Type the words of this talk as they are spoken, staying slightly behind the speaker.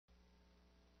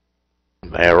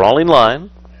They're all in line.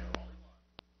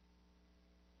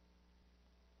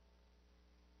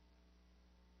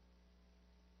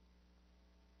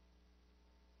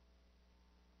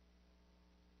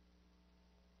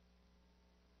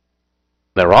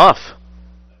 They're off.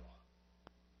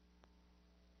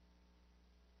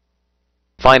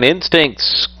 Fine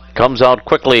Instincts comes out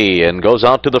quickly and goes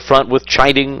out to the front with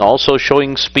Chiding, also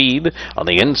showing speed. On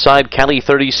the inside, Cali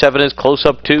 37 is close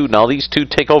up too. Now these two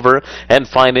take over, and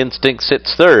Fine Instinct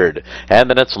sits third. And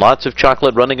then it's Lots of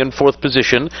Chocolate running in fourth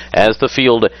position as the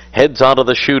field heads out of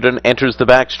the chute and enters the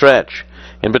back stretch.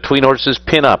 In between horses,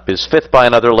 Pin Up is fifth by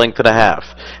another length and a half.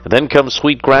 And then comes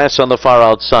Sweet Grass on the far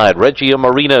outside. Regia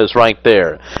Marina is right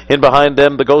there. In behind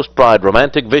them, the Ghost Bride,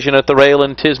 Romantic Vision at the rail,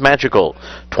 and 'Tis Magical.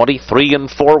 23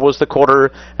 and 4 was the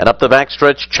quarter, and up the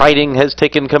backstretch, Chiding has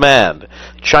taken command.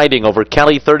 Chiding over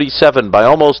Cali 37 by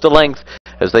almost a length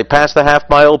as they pass the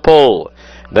half-mile pole.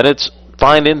 Then it's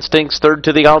Fine Instincts third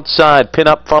to the outside. Pin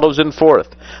Up follows in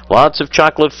fourth. Lots of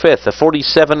Chocolate fifth, a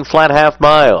 47 flat half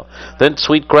mile. Then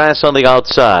Sweet Grass on the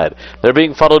outside. They're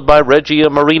being followed by Regia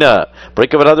Marina.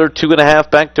 Break of another 2.5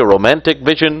 back to Romantic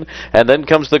Vision. And then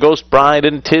comes the Ghost Bride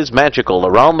and 'Tis Magical.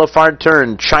 Around the far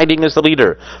turn, Chiding is the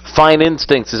leader. Fine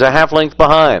Instincts is a half length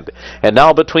behind. And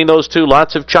now between those two,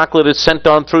 Lots of Chocolate is sent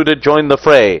on through to join the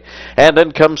fray. And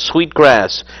then comes Sweet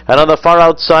Grass. And on the far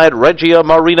outside, Regia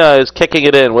Marina is kicking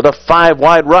it in with a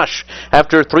 5-wide rush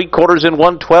after 3/4 in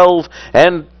 1:12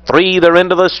 and 3, they're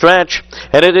into the stretch,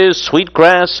 and it is Sweet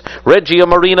Grass, Regia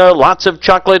Marina, Lots of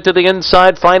Chocolate to the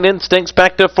inside, Fine Instincts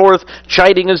back to fourth,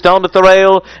 Chiding is down at the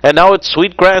rail, and now it's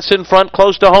Sweet Grass in front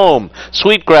close to home.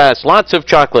 Sweet Grass, Lots of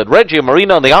Chocolate, Regia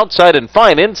Marina on the outside, and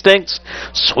Fine Instincts,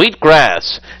 Sweet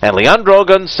Grass, and Leandro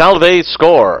Gonsalves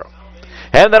score.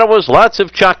 And then it was Lots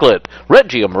of Chocolate,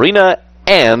 Regia Marina,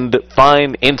 and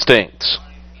Fine Instincts.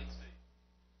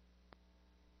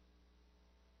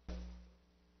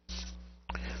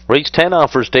 Race 10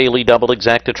 offers daily double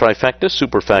exacta trifecta,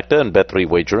 superfecta, and bet-3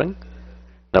 wagering.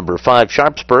 Number 5,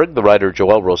 Sharpsburg, the rider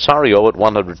Joel Rosario at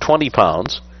 120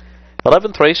 pounds.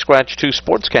 11th race, Scratch 2,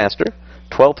 Sportscaster.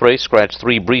 12th race, Scratch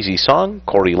 3, Breezy Song.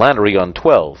 Corey Lannery on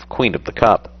 12, Queen of the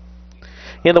Cup.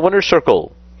 In the winner's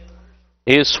circle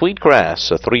is Sweet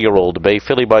Grass, a 3-year-old bay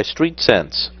filly by Street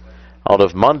Sense, out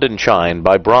of Mondenshine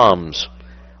by Brahms.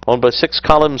 Owned by 6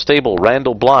 Column Stable,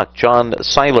 Randall Block, John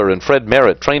Seiler, and Fred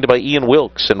Merritt, trained by Ian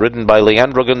Wilkes and ridden by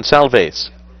Leandro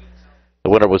Gonsalves. The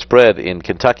winner was bred in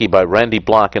Kentucky by Randy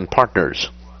Block and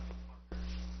Partners.